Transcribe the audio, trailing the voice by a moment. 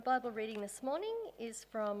The Bible reading this morning is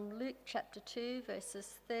from Luke chapter 2,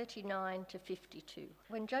 verses 39 to 52.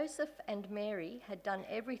 When Joseph and Mary had done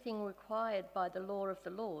everything required by the law of the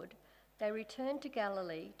Lord, they returned to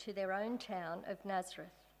Galilee to their own town of Nazareth.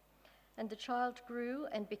 And the child grew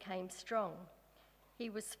and became strong. He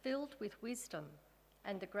was filled with wisdom,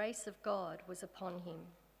 and the grace of God was upon him.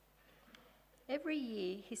 Every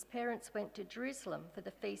year his parents went to Jerusalem for the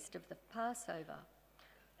feast of the Passover.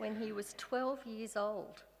 When he was 12 years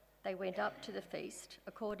old, they went up to the feast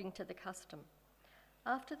according to the custom.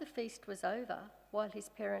 After the feast was over, while his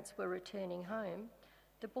parents were returning home,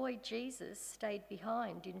 the boy Jesus stayed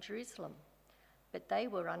behind in Jerusalem, but they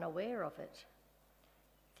were unaware of it.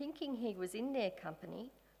 Thinking he was in their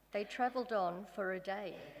company, they travelled on for a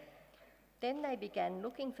day. Then they began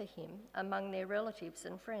looking for him among their relatives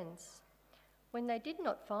and friends. When they did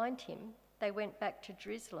not find him, they went back to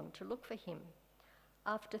Jerusalem to look for him.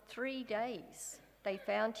 After 3 days, they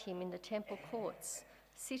found him in the temple courts,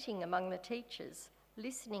 sitting among the teachers,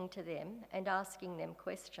 listening to them and asking them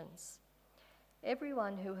questions.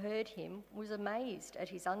 Everyone who heard him was amazed at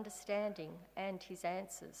his understanding and his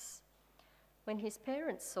answers. When his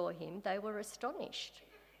parents saw him, they were astonished.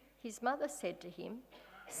 His mother said to him,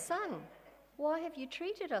 "Son, why have you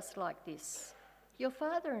treated us like this? Your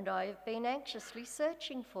father and I have been anxiously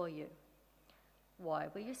searching for you." "Why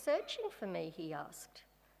were you searching for me?" he asked.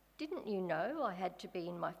 "Didn't you know I had to be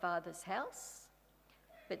in my father's house?"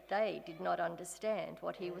 But they did not understand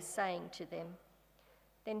what he was saying to them.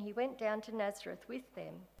 Then he went down to Nazareth with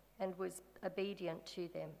them and was obedient to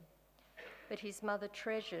them. But his mother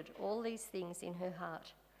treasured all these things in her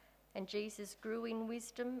heart, and Jesus grew in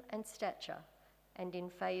wisdom and stature and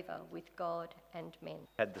in favour with God and men.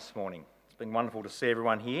 This morning, it's been wonderful to see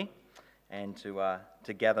everyone here and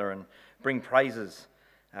to gather and bring praises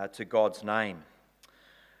to God's name.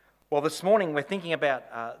 Well, this morning we're thinking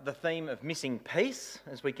about the theme of missing peace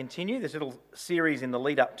as we continue this little series in the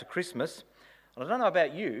lead up to Christmas. And I don't know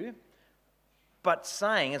about you, but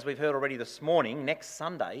saying, as we've heard already this morning, next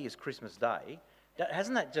Sunday is Christmas Day,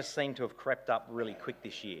 hasn't that just seemed to have crept up really quick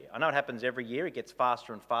this year? I know it happens every year, it gets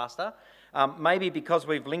faster and faster. Maybe because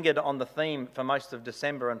we've lingered on the theme for most of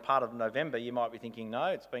December and part of November, you might be thinking, no,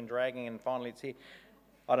 it's been dragging and finally it's here.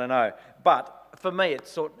 I don't know. But for me, it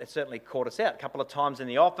certainly caught us out a couple of times in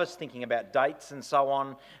the office, thinking about dates and so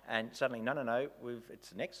on, and suddenly, no,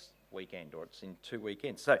 it's next weekend or it's in 2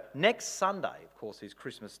 weekends. So next Sunday, of course, is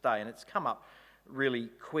Christmas Day, and it's come up really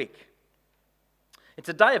quick. It's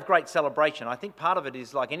a day of great celebration. I think part of it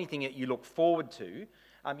is like anything that you look forward to,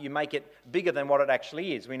 you make it bigger than what it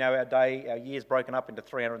actually is. We know our year's broken up into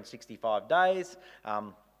 365 days.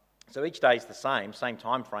 So each day is the same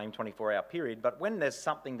time frame, 24-hour period. But when there's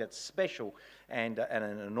something that's special and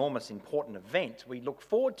an enormous important event, we look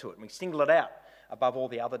forward to it and we single it out above all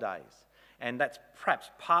the other days. And that's perhaps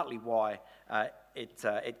partly why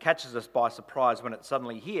it catches us by surprise when it's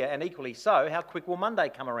suddenly here. And equally so, how quick will Monday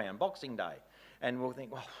come around, Boxing Day? And we'll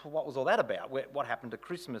think, well, what was all that about? What happened to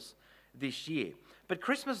Christmas this year? But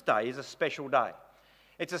Christmas Day is a special day.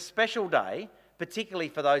 It's a special day, particularly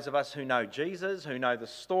for those of us who know Jesus, who know the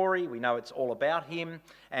story. We know it's all about him,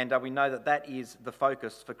 and we know that is the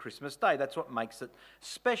focus for Christmas Day. That's what makes it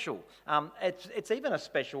special. It's even a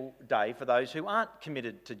special day for those who aren't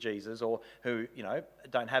committed to Jesus or who,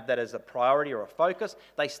 don't have that as a priority or a focus.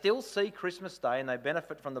 They still see Christmas Day and they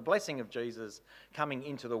benefit from the blessing of Jesus coming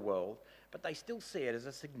into the world, but they still see it as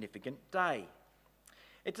a significant day.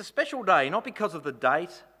 It's a special day, not because of the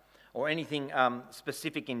date or anything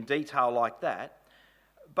specific in detail like that,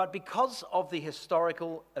 but because of the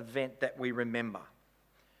historical event that we remember.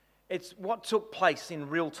 It's what took place in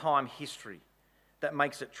real-time history that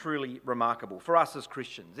makes it truly remarkable for us as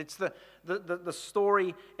Christians. It's the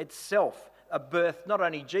story itself, a birth, not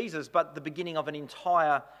only Jesus, but the beginning of an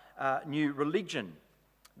entire new religion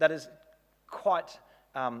that has quite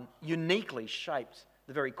uniquely shaped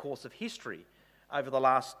the very course of history over the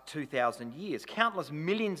last 2,000 years. Countless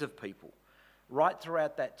millions of people right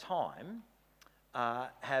throughout that time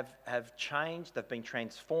have changed, they've been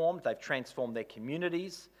transformed, they've transformed their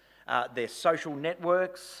communities, their social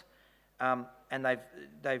networks, and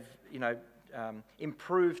they've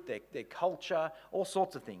improved their culture, all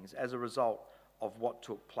sorts of things as a result of what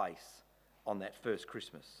took place on that first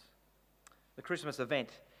Christmas. The Christmas event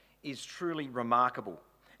is truly remarkable.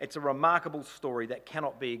 It's a remarkable story that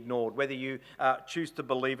cannot be ignored, whether you choose to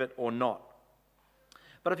believe it or not.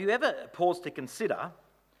 But if you ever pause to consider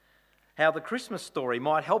how the Christmas story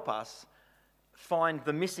might help us find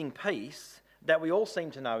the missing piece that we all seem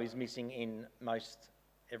to know is missing in most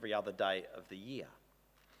every other day of the year.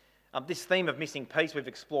 This theme of missing piece we've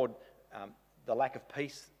explored the lack of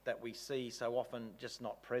peace that we see so often just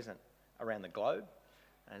not present around the globe.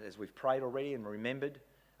 And as we've prayed already and remembered,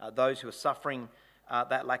 those who are suffering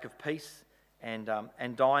that lack of peace and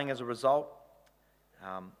dying as a result.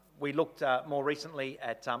 We looked more recently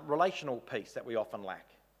at relational peace that we often lack,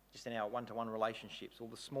 just in our one-to-one relationships. Well,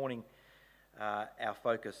 this morning, our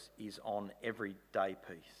focus is on everyday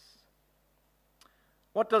peace.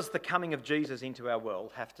 What does the coming of Jesus into our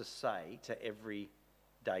world have to say to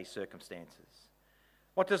everyday circumstances?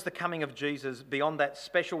 What does the coming of Jesus, beyond that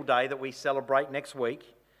special day that we celebrate next week,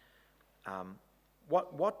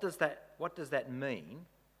 what does that mean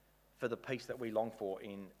for the peace that we long for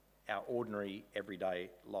in our ordinary, everyday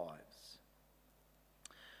lives?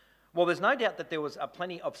 Well, there's no doubt that there was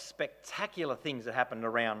plenty of spectacular things that happened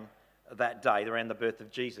around that day, around the birth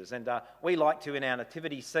of Jesus. And we like to, in our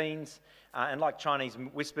nativity scenes, and like Chinese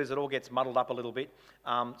whispers, it all gets muddled up a little bit.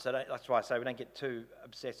 That's why I say we don't get too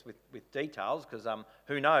obsessed with details, because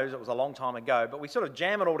who knows, it was a long time ago. But we sort of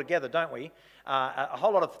jam it all together, don't we? A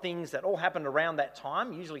whole lot of things that all happened around that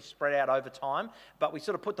time, usually spread out over time, but we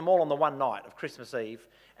sort of put them all on the one night of Christmas Eve,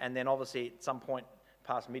 and then obviously at some point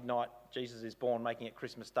past midnight, Jesus is born, making it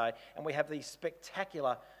Christmas Day, and we have these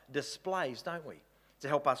spectacular displays, don't we, to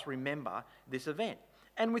help us remember this event.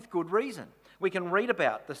 And with good reason. We can read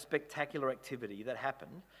about the spectacular activity that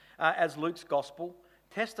happened as Luke's gospel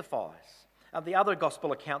testifies. The other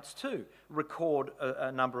gospel accounts too record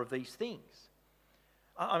a number of these things.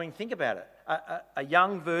 I mean, think about it. A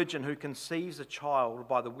young virgin who conceives a child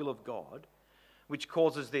by the will of God, which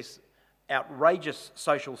causes this outrageous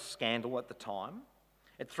social scandal at the time.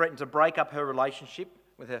 It threatened to break up her relationship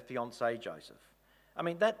with her fiancé Joseph. I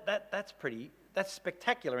mean, that's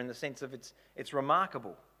spectacular in the sense of it's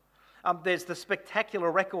remarkable. There's the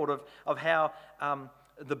spectacular record of how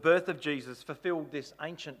the birth of Jesus fulfilled this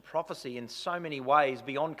ancient prophecy in so many ways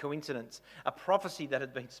beyond coincidence, a prophecy that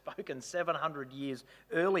had been spoken 700 years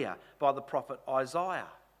earlier by the prophet Isaiah.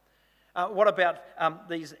 What about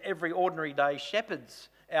these every ordinary day shepherds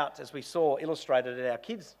out, as we saw illustrated at our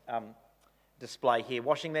kids' display here,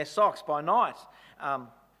 washing their socks by night,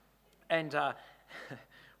 and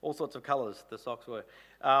all sorts of colours the socks were.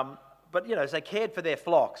 But, you know, as they cared for their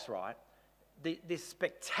flocks, right, this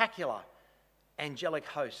spectacular angelic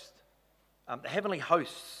host, the heavenly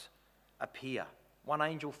hosts appear. One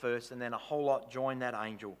angel first, and then a whole lot join that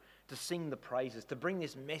angel to sing the praises, to bring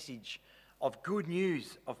this message of good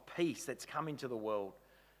news, of peace that's come into the world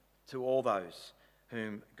to all those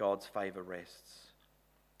whom God's favour rests.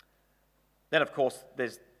 Then, of course,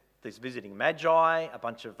 there's this visiting magi, a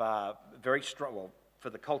bunch of very strong, well, for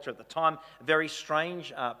the culture at the time, very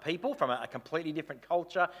strange people from a completely different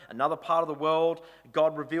culture, another part of the world.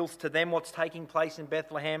 God reveals to them what's taking place in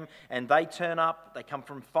Bethlehem, and they turn up. They come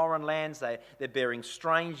from foreign lands. They're bearing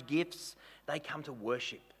strange gifts. They come to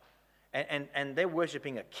worship. And they're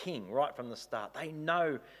worshipping a king right from the start. They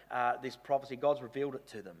know this prophecy. God's revealed it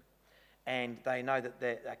to them. And they know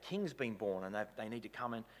that a king's been born, and they need to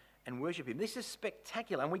come and worship him. This is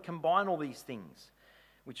spectacular, and we combine all these things,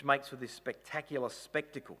 which makes for this spectacular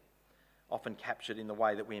spectacle, often captured in the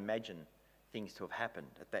way that we imagine things to have happened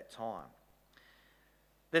at that time.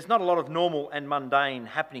 There's not a lot of normal and mundane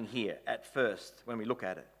happening here at first when we look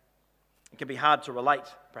at it. It can be hard to relate,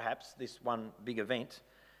 perhaps, this one big event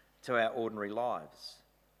to our ordinary lives.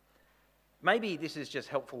 Maybe this is just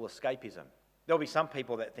helpful escapism. There'll be some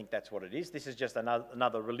people that think that's what it is. This is just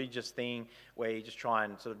another religious thing where you just try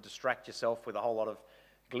and sort of distract yourself with a whole lot of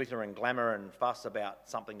glitter and glamour and fuss about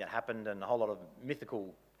something that happened, and a whole lot of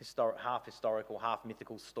mythical, half historical, half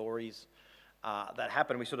mythical stories that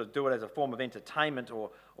happen. We sort of do it as a form of entertainment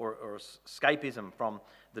or escapism from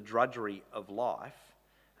the drudgery of life.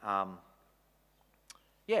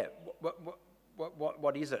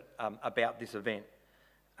 What is it about this event,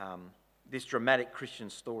 this dramatic Christian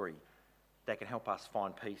story, that can help us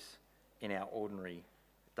find peace in our ordinary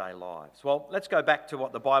day lives? Well, let's go back to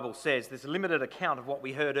what the Bible says. There's a limited account of what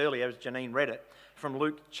we heard earlier as Janine read it from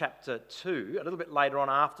Luke chapter 2, a little bit later on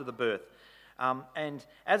after the birth. And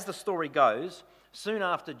as the story goes, soon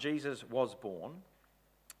after Jesus was born,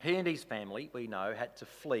 he and his family, we know, had to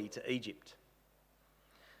flee to Egypt.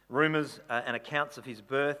 Rumours and accounts of his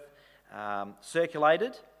birth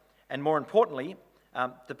circulated, and more importantly,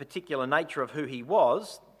 the particular nature of who he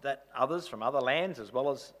was, that others from other lands, as well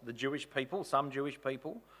as the Jewish people, some Jewish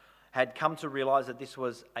people, had come to realise that this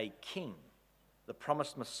was a king, the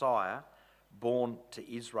promised Messiah, born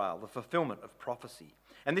to Israel, the fulfilment of prophecy.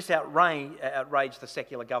 And this outraged the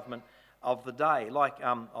secular government of the day. Like,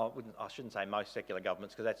 I shouldn't say most secular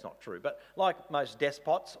governments, because that's not true, but like most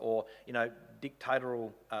despots or,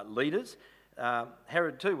 dictatorial leaders,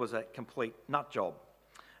 Herod too was a complete nut job.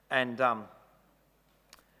 And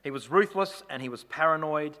he was ruthless and he was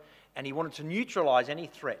paranoid, and he wanted to neutralise any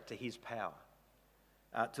threat to his power,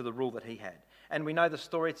 to the rule that he had. And we know the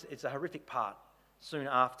story. It's a horrific part soon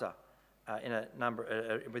after,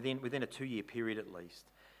 within a 2-year period at least,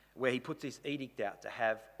 where he puts this edict out to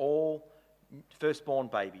have all firstborn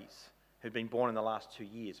babies who'd been born in the last 2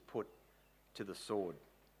 years put to the sword,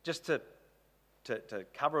 just to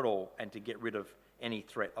cover it all and to get rid of any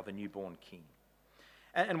threat of a newborn king.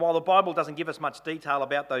 And while the Bible doesn't give us much detail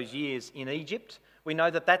about those years in Egypt, we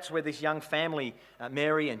know that that's where this young family,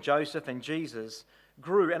 Mary and Joseph and Jesus,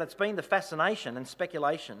 grew. And it's been the fascination and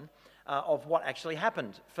speculation of what actually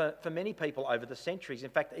happened for many people over the centuries. In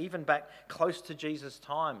fact, even back close to Jesus'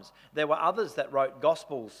 times, there were others that wrote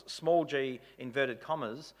Gospels, small g, inverted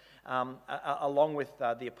commas, along with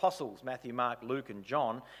the apostles, Matthew, Mark, Luke and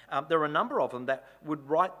John. There were a number of them that would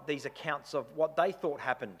write these accounts of what they thought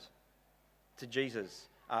happened to Jesus,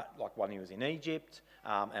 like when he was in Egypt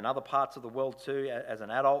and other parts of the world too as an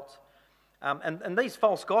adult. And these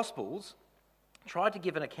false Gospels tried to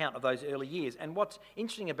give an account of those early years. And what's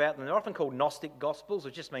interesting about them, they're often called Gnostic Gospels,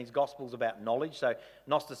 which just means Gospels about knowledge. So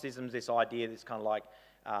Gnosticism's this idea that's kind of like,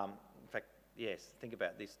 in fact, yes, think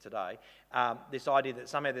about this today, this idea that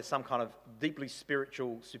somehow there's some kind of deeply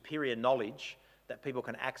spiritual, superior knowledge that people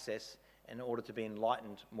can access in order to be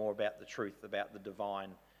enlightened more about the truth, about the divine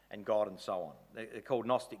and God and so on. They're called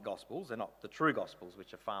Gnostic Gospels. They're not the true Gospels,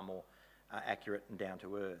 which are far more accurate and down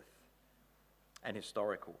to earth and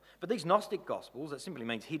historical. But these Gnostic Gospels, that simply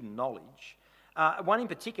means hidden knowledge, one in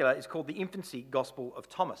particular is called the Infancy Gospel of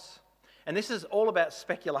Thomas. And this is all about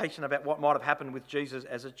speculation about what might have happened with Jesus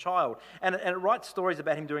as a child. And it writes stories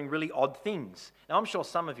about him doing really odd things. Now, I'm sure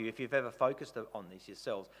some of you, if you've ever focused on this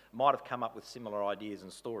yourselves, might have come up with similar ideas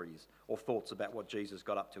and stories or thoughts about what Jesus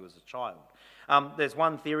got up to as a child. There's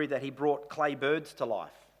one theory that he brought clay birds to life.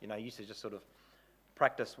 You know, he used to just sort of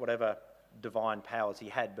practice whatever divine powers he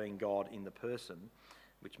had, being God in the person,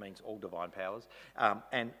 which means all divine powers,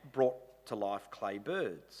 and brought to life clay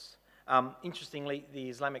birds. Interestingly, the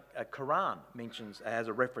Islamic Quran has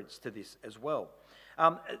a reference to this as well.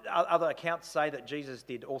 Other accounts say that Jesus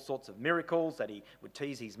did all sorts of miracles, that he would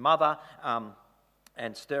tease his mother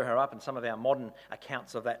and stir her up, and some of our modern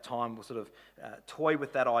accounts of that time will sort of toy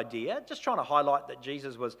with that idea, just trying to highlight that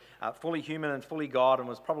Jesus was fully human and fully God and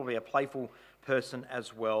was probably a playful person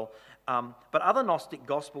as well. But other Gnostic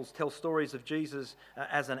Gospels tell stories of Jesus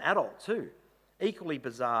as an adult too, equally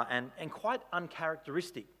bizarre and quite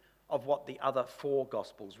uncharacteristic of what the other 4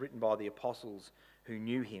 Gospels written by the apostles who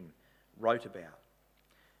knew him wrote about.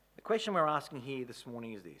 The question we're asking here this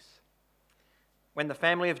morning is this: when the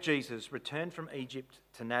family of Jesus returned from Egypt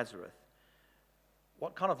to Nazareth,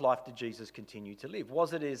 what kind of life did Jesus continue to live?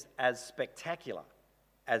 Was it as spectacular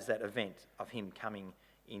as that event of him coming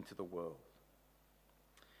into the world?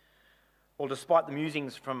 Well, despite the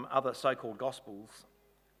musings from other so-called Gospels,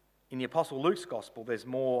 in the Apostle Luke's Gospel, there's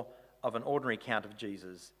more of an ordinary account of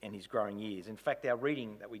Jesus in his growing years. In fact, our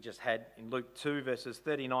reading that we just had in Luke 2, verses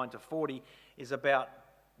 39 to 40, is about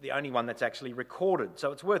the only one that's actually recorded.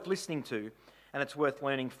 So it's worth listening to, and it's worth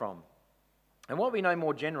learning from. And what we know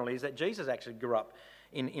more generally is that Jesus actually grew up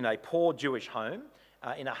in a poor Jewish home,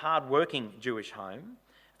 in a hard-working Jewish home,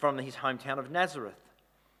 from his hometown of Nazareth.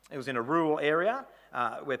 It was in a rural area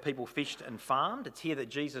where people fished and farmed. It's here that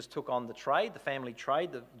Jesus took on the trade, the family trade.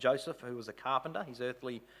 Joseph, who was a carpenter, his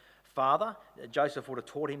earthly father, Joseph would have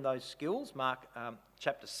taught him those skills. Mark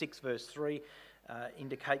chapter 6, verse 3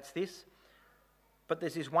 indicates this. But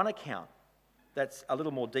there's this one account that's a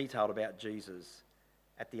little more detailed about Jesus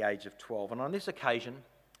at the age of 12. And on this occasion,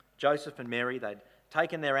 Joseph and Mary, they'd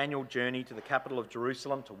taken their annual journey to the capital of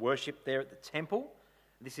Jerusalem to worship there at the temple.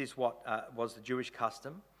 This is what was the Jewish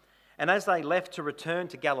custom. And as they left to return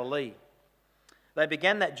to Galilee, they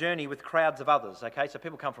began that journey with crowds of others, okay? So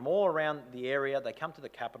people come from all around the area, they come to the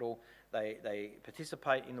capital, they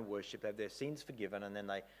participate in the worship, they have their sins forgiven, and then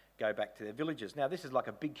they go back to their villages. Now, this is like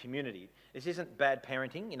a big community. This isn't bad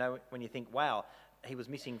parenting, you know, when you think, wow, he was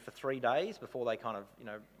missing for 3 days before they kind of, you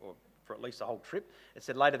know, or for at least the whole trip. It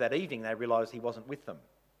said later that evening they realised he wasn't with them,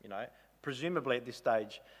 you know. Presumably at this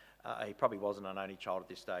stage, he probably wasn't an only child at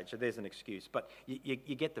this stage, so there's an excuse. But you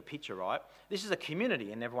get the picture, right? This is a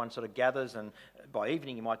community, and everyone sort of gathers, and by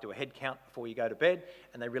evening you might do a head count before you go to bed,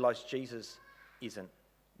 and they realise Jesus isn't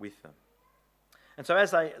with them. And so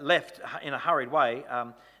as they left in a hurried way,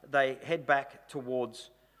 they head back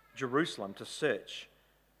towards Jerusalem to search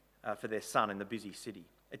for their son in the busy city.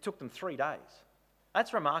 It took them 3 days.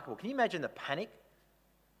 That's remarkable. Can you imagine the panic?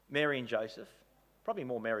 Mary and Joseph, probably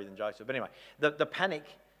more Mary than Joseph, but anyway, the panic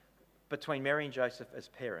between Mary and Joseph as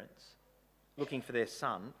parents, looking for their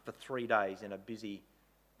son for 3 days in a busy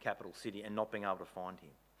capital city and not being able to find him.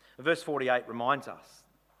 Verse 48 reminds us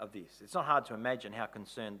of this. It's not hard to imagine how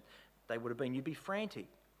concerned they would have been. You'd be frantic.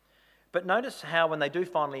 But notice how when they do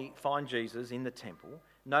finally find Jesus in the temple,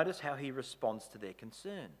 notice how he responds to their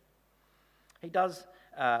concern. He does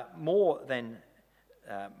more than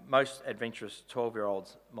most adventurous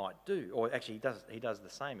 12-year-olds might do. Or actually, he does the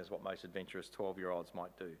same as what most adventurous 12-year-olds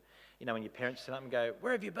might do. You know, when your parents sit up and go,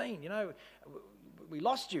 "Where have you been? You know, we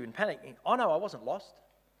lost you," and panic. "Oh no, I wasn't lost.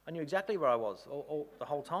 I knew exactly where I was all the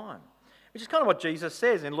whole time." Which is kind of what Jesus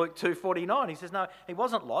says in Luke 2:49. He says, no, he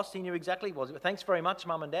wasn't lost. He knew exactly what he was. "Thanks very much,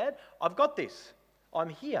 Mum and Dad. I've got this. I'm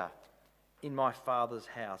here in my Father's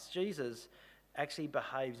house." Jesus actually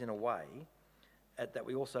behaves in a way that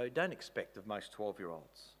we also don't expect of most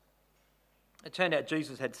 12-year-olds. It turned out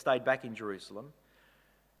Jesus had stayed back in Jerusalem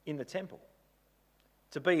in the temple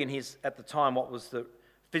to be in his, at the time, what was the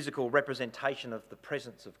physical representation of the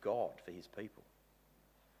presence of God for his people.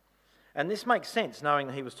 And this makes sense, knowing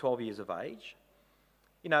that he was 12 years of age.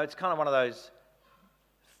 You know, it's kind of one of those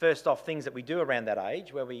first off things that we do around that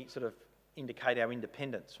age where we sort of indicate our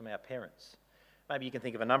independence from our parents. Maybe you can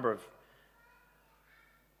think of a number of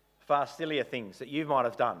far sillier things that you might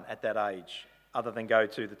have done at that age other than go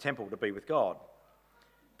to the temple to be with God.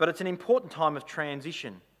 But it's an important time of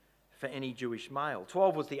transition for any Jewish male.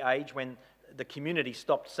 12 was the age when the community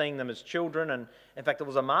stopped seeing them as children, and in fact it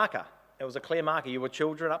was a marker. It was a clear marker. You were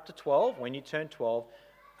children up to 12. When you turned 12,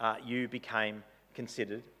 you became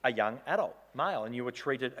considered a young adult male, and you were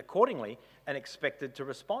treated accordingly and expected to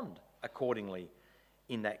respond accordingly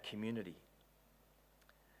in that community.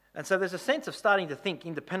 And so there's a sense of starting to think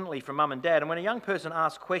independently from mum and dad. And when a young person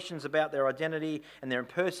asks questions about their identity and their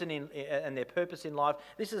person and their purpose in life,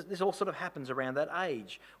 this all sort of happens around that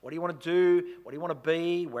age. What do you want to do? What do you want to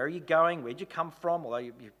be? Where are you going? Where'd you come from? Although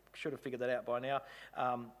you should have figured that out by now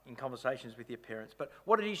in conversations with your parents. But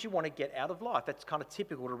what it is you want to get out of life, that's kind of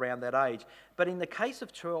typical around that age. But in the case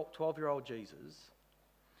of 12-year-old Jesus,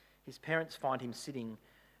 his parents find him sitting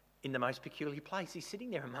in the most peculiar place. He's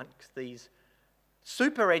sitting there amongst these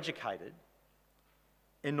super educated,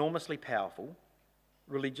 enormously powerful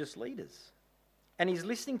religious leaders. And he's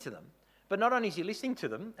listening to them. But not only is he listening to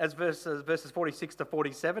them, as verses 46 to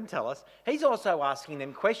 47 tell us, he's also asking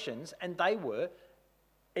them questions, and they were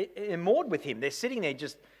enamored with him. They're sitting there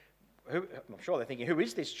just, I'm sure they're thinking, who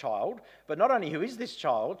is this child? But not only who is this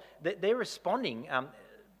child, they're responding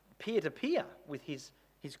peer to peer with his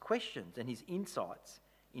questions and his insights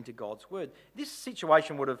into God's word. This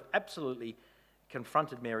situation would have absolutely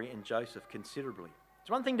confronted Mary and Joseph considerably. It's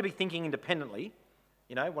one thing to be thinking independently,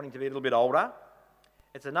 you know, wanting to be a little bit older.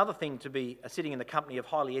 It's another thing to be sitting in the company of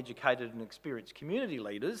highly educated and experienced community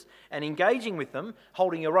leaders and engaging with them,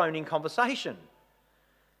 holding your own in conversation.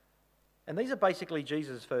 And these are basically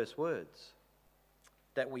Jesus' first words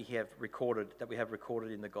that we have recorded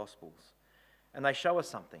in the Gospels. And they show us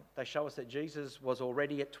something. They show us that Jesus was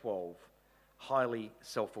already at 12, highly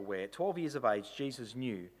self-aware. At 12 years of age, Jesus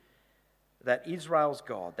knew that Israel's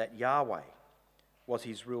God, that Yahweh, was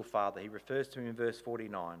his real father. He refers to him in verse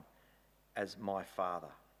 49 as my father.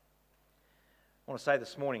 I want to say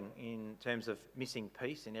this morning, in terms of missing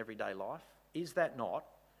peace in everyday life, is that not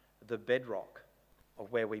the bedrock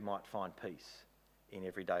of where we might find peace in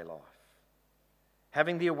everyday life?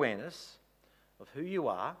 Having the awareness of who you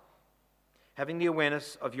are, having the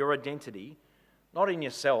awareness of your identity, not in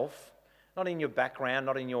yourself, not in your background,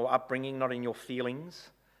 not in your upbringing, not in your feelings,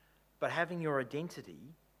 but having your identity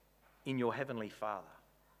in your Heavenly Father.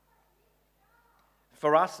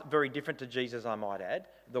 For us, very different to Jesus, I might add,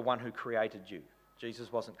 the one who created you.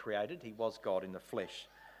 Jesus wasn't created, he was God in the flesh,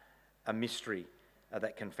 a mystery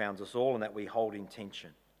that confounds us all and that we hold in tension.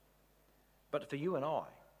 But for you and I,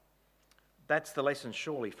 that's the lesson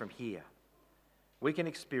surely from here. We can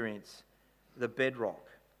experience the bedrock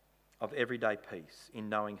of everyday peace in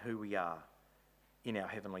knowing who we are in our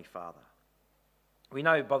Heavenly Father. We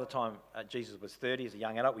know by the time Jesus was 30 as a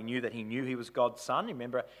young adult, we knew that he knew he was God's son.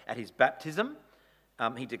 Remember, at his baptism,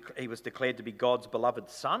 he was declared to be God's beloved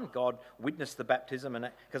son. God witnessed the baptism, and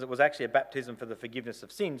because it was actually a baptism for the forgiveness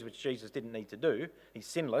of sins, which Jesus didn't need to do. He's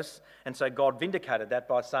sinless. And so God vindicated that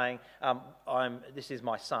by saying, this is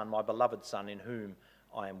my son, my beloved son, in whom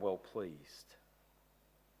I am well pleased.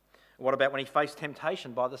 What about when he faced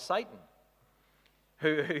temptation by the Satan,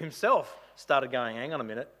 who himself started going, hang on a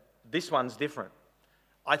minute, this one's different.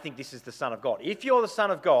 I think this is the Son of God. If you're the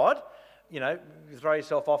Son of God, you throw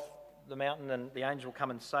yourself off the mountain and the angel will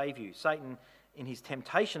come and save you. Satan, in his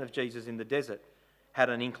temptation of Jesus in the desert, had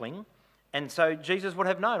an inkling And so Jesus would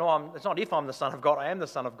have known, oh, it's not if I'm the Son of God, I am the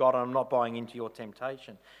Son of God, and I'm not buying into your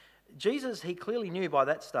temptation. Jesus, he clearly knew by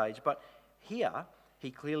that stage, but here he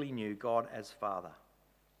clearly knew God as Father.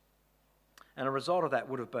 And a result of that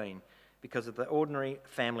would have been because of the ordinary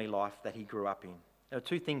family life that he grew up in. There are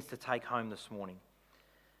two things to take home this morning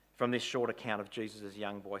from this short account of Jesus as a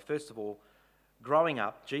young boy. First of all, growing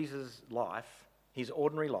up, Jesus' life, his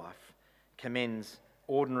ordinary life, commends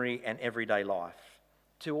ordinary and everyday life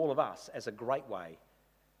to all of us as a great way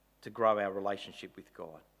to grow our relationship with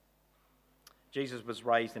God. Jesus was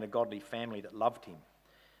raised in a godly family that loved him,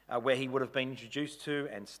 where he would have been introduced to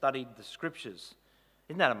and studied the scriptures.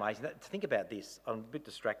 Isn't that amazing? Think about this. I'm a bit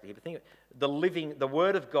distracted here, but the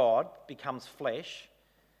Word of God becomes flesh.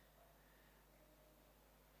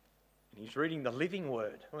 And he's reading the living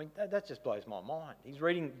Word. I mean, that just blows my mind. He's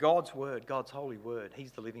reading God's Word, God's holy Word.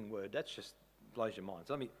 He's the living Word. That just blows your mind.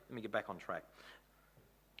 So let me get back on track.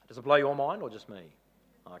 Does it blow your mind or just me?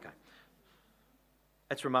 Okay.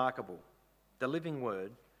 That's remarkable. The living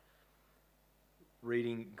Word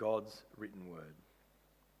reading God's written Word.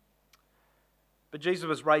 But Jesus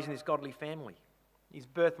was raised in this godly family. His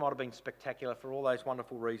birth might have been spectacular for all those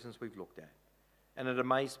wonderful reasons we've looked at. And it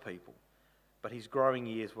amazed people. But his growing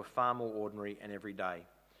years were far more ordinary and everyday,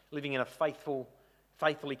 living in a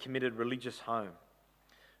faithfully committed religious home.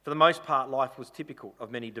 For the most part, life was typical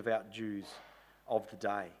of many devout Jews of the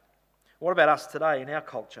day. What about us today in our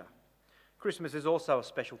culture? Christmas is also a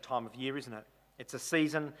special time of year, isn't it? It's a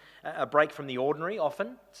season, a break from the ordinary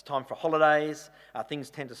often. It's time for holidays. Things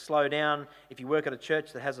tend to slow down. If you work at a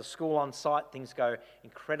church that has a school on site, things go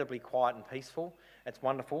incredibly quiet and peaceful. It's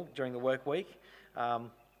wonderful during the work week.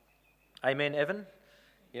 Amen, Evan?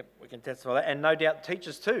 Yep, we can testify that. And no doubt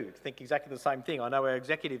teachers too think exactly the same thing. I know our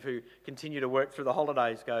executive who continue to work through the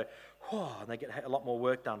holidays go, whoa, and they get a lot more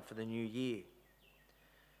work done for the new year.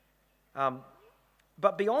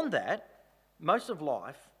 But beyond that, most of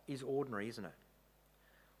life is ordinary, isn't it?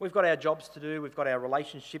 We've got our jobs to do, we've got our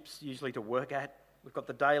relationships usually to work at, we've got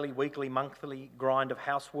the daily, weekly, monthly grind of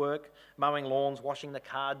housework, mowing lawns, washing the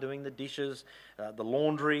car, doing the dishes, the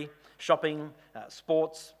laundry, shopping,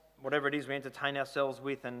 sports, whatever it is we entertain ourselves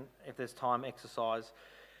with, and if there's time, exercise.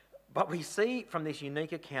 But we see from this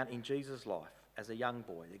unique account in Jesus' life as a young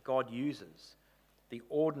boy that God uses the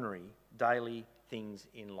ordinary, daily things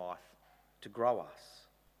in life to grow us,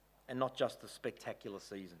 and not just the spectacular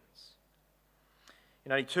seasons.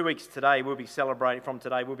 In only 2 weeks we'll be celebrating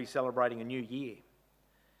a new year.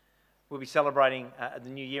 We'll be celebrating the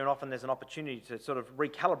new year, and often there's an opportunity to sort of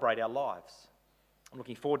recalibrate our lives. I'm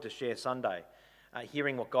looking forward to Share Sunday,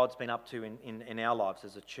 hearing what God's been up to in our lives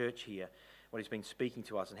as a church here, what he's been speaking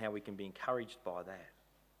to us and how we can be encouraged by that.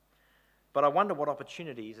 But I wonder what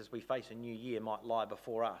opportunities as we face a new year might lie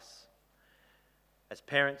before us. As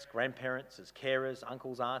parents, grandparents, as carers,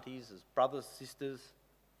 uncles, aunties, as brothers, sisters,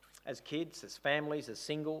 as kids, as families, as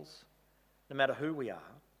singles, no matter who we are,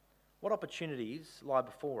 what opportunities lie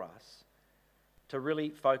before us to really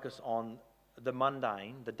focus on the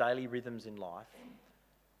mundane, the daily rhythms in life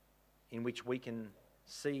in which we can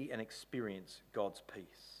see and experience God's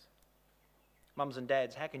peace. Mums and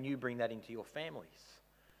dads, how can you bring that into your families?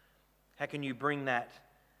 How can you bring that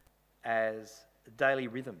as daily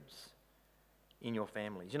rhythms in your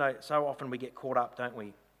families? You know, so often we get caught up, don't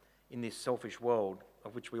we, in this selfish world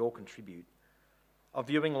of which we all contribute, of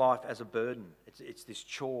viewing life as a burden. It's this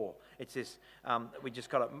chore. It's this, we just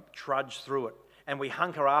got to trudge through it. And we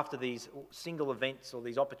hunker after these single events or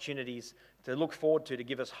these opportunities to look forward to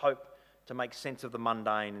give us hope, to make sense of the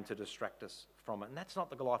mundane and to distract us from it. And that's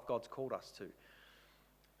not the life God's called us to.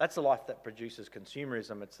 That's the life that produces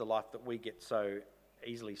consumerism. It's the life that we get so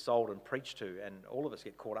easily sold and preached to, and all of us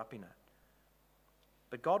get caught up in it.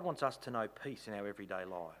 But God wants us to know peace in our everyday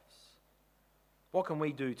lives. What can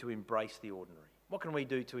we do to embrace the ordinary? What can we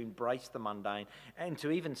do to embrace the mundane and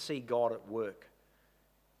to even see God at work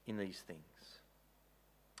in these things?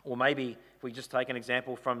 Or maybe if we just take an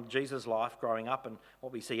example from Jesus' life growing up and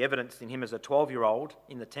what we see evidenced in him as a 12-year-old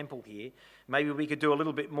in the temple here, maybe we could do a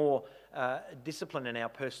little bit more discipline in our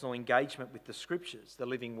personal engagement with the scriptures, the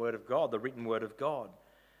living word of God, the written word of God,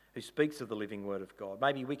 who speaks of the living word of God.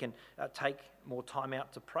 Maybe we can take more time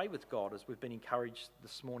out to pray with God, as we've been encouraged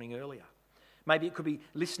this morning earlier. Maybe it could be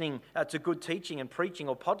listening to good teaching and preaching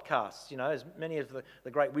or podcasts, you know, as many of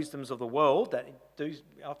the great wisdoms of the world that do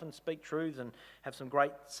often speak truths and have some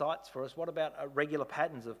great sights for us. What about regular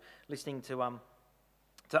patterns of listening to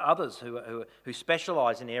others who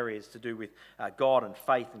specialise in areas to do with God and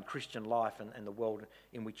faith and Christian life and the world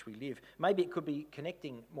in which we live? Maybe it could be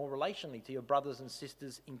connecting more relationally to your brothers and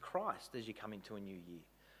sisters in Christ as you come into a new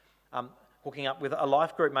year. hooking up with a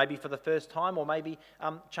life group maybe for the first time, or maybe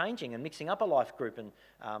changing and mixing up a life group and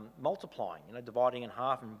multiplying, dividing in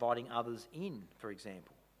half and inviting others in, for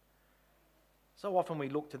example. So often we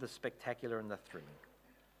look to the spectacular and the thrilling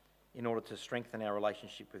in order to strengthen our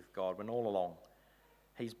relationship with God, when all along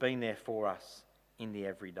He's been there for us in the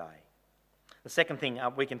everyday. The second thing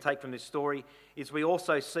we can take from this story is we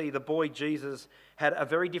also see the boy Jesus had a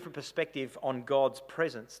very different perspective on God's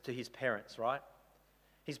presence to his parents, right?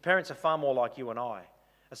 His parents are far more like you and I.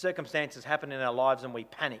 Circumstances happen in our lives and we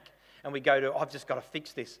panic and we go to, I've just got to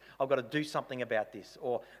fix this. I've got to do something about this.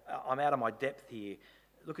 Or I'm out of my depth here.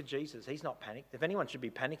 Look at Jesus. He's not panicked. If anyone should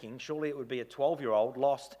be panicking, surely it would be a 12-year-old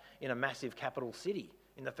lost in a massive capital city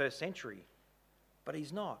in the first century. But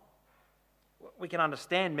he's not. We can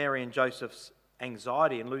understand Mary and Joseph's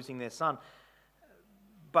anxiety in losing their son,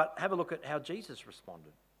 but have a look at how Jesus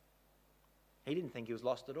responded. He didn't think he was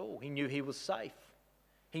lost at all. He knew he was safe.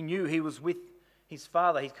 He knew he was with his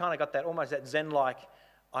Father. He's kind of got that almost that Zen-like,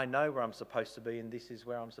 I know where I'm supposed to be and this is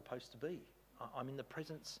where I'm supposed to be. I'm in the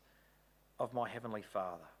presence of my Heavenly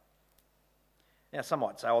Father. Now, some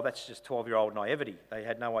might say, oh, that's just 12-year-old naivety. They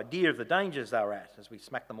had no idea of the dangers they were at as we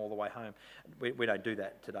smacked them all the way home. We don't do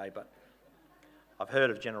that today, but I've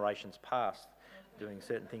heard of generations past doing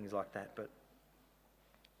certain things like that. But,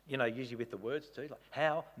 usually with the words too, like,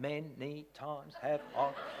 how many times have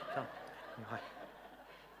I come? Anyway.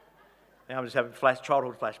 Now I'm just having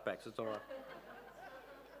childhood flashbacks, it's all right.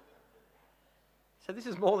 So this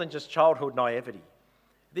is more than just childhood naivety.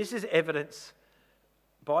 This is evidence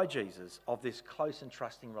by Jesus of this close and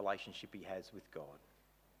trusting relationship he has with God.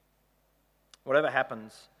 Whatever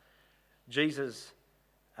happens, Jesus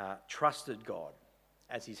trusted God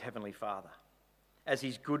as his heavenly Father, as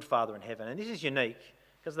his good Father in heaven. And this is unique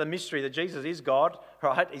because of the mystery that Jesus is God,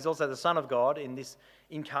 right? He's also the Son of God in this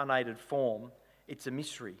incarnated form. It's a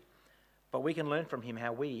mystery. But we can learn from him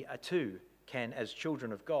how we too can, as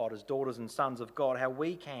children of God, as daughters and sons of God, how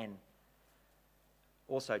we can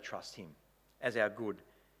also trust him as our good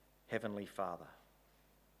Heavenly Father.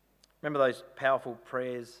 Remember those powerful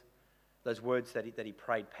prayers, those words that he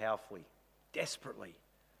prayed powerfully, desperately,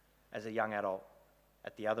 as a young adult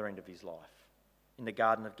at the other end of his life, in the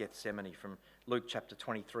Garden of Gethsemane, from Luke chapter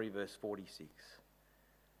 23, verse 46.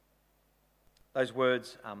 Those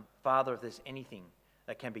words, Father, if there's anything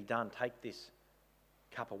that can be done, take this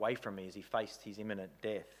cup away from me, as he faced his imminent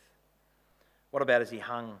death. What about as he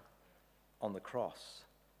hung on the cross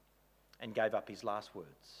and gave up his last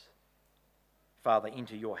words? Father,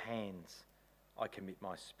 into your hands I commit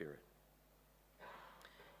my spirit.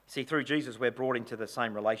 See, through Jesus we're brought into the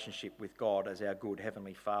same relationship with God as our good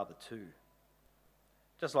Heavenly Father too.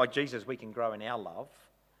 Just like Jesus, we can grow in our love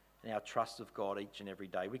and our trust of God each and every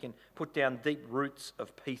day. We can put down deep roots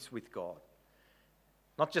of peace with God.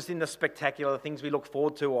 Not just in the spectacular things we look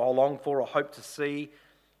forward to or long for or hope to see,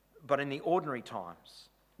 but in the ordinary times,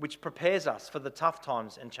 which prepares us for the tough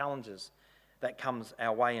times and challenges that comes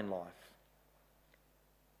our way in life.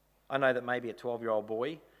 I know that maybe a 12-year-old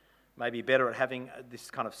boy may be better at having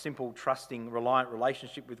this kind of simple, trusting, reliant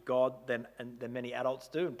relationship with God than many adults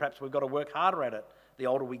do, and perhaps we've got to work harder at it the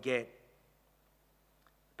older we get.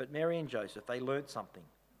 But Mary and Joseph, they learnt something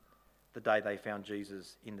the day they found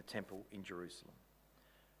Jesus in the temple in Jerusalem.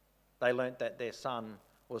 They learnt that their son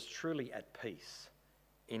was truly at peace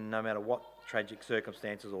in no matter what tragic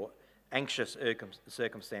circumstances or anxious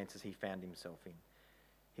circumstances he found himself in.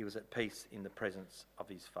 He was at peace in the presence of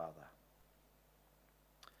his Father.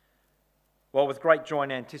 Well, with great joy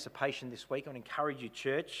and anticipation this week, I want to encourage you,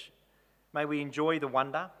 church, may we enjoy the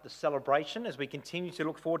wonder, the celebration, as we continue to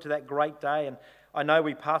look forward to that great day. And I know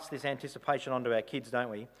we pass this anticipation on to our kids, don't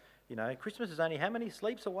we? Christmas is only how many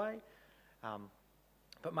sleeps away?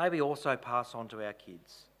 But may we also pass on to our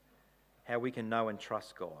kids how we can know and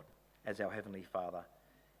trust God as our Heavenly Father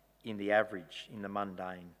in the average, in the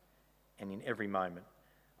mundane, and in every moment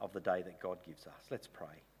of the day that God gives us. Let's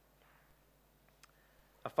pray.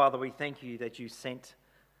 Father, we thank you that you sent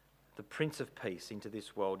the Prince of Peace into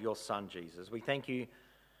this world, your Son Jesus. We thank you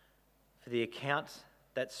for the account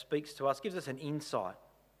that speaks to us, gives us an insight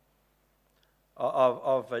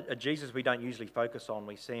of a Jesus we don't usually focus on.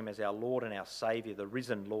 We see him as our Lord and our Saviour, the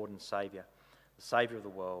risen Lord and Saviour, the Saviour of the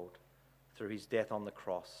world, through his death on the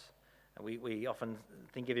cross. And we often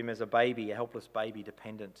think of him as a baby, a helpless baby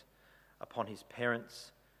dependent upon his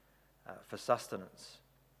parents for sustenance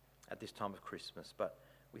at this time of Christmas. But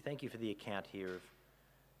we thank you for the account here of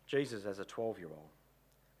Jesus as a 12-year-old.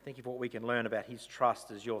 Thank you for what we can learn about his trust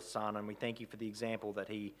as your Son, and we thank you for the example that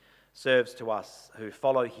he serves to us who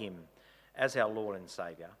follow him as our Lord and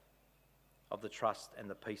Saviour, of the trust and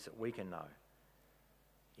the peace that we can know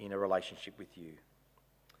in a relationship with you.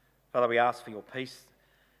 Father, we ask for your peace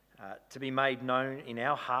to be made known in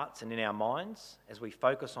our hearts and in our minds as we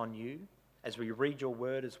focus on you, as we read your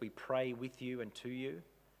word, as we pray with you and to you,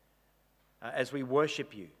 as we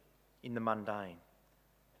worship you in the mundane.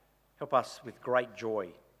 Help us with great joy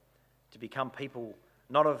to become people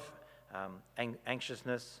not of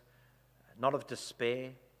anxiousness, not of despair,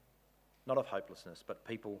 not of hopelessness, but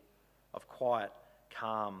people of quiet,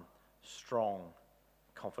 calm, strong,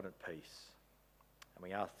 confident peace. And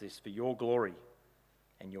we ask this for your glory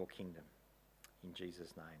and your kingdom. In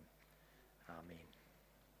Jesus' name, amen.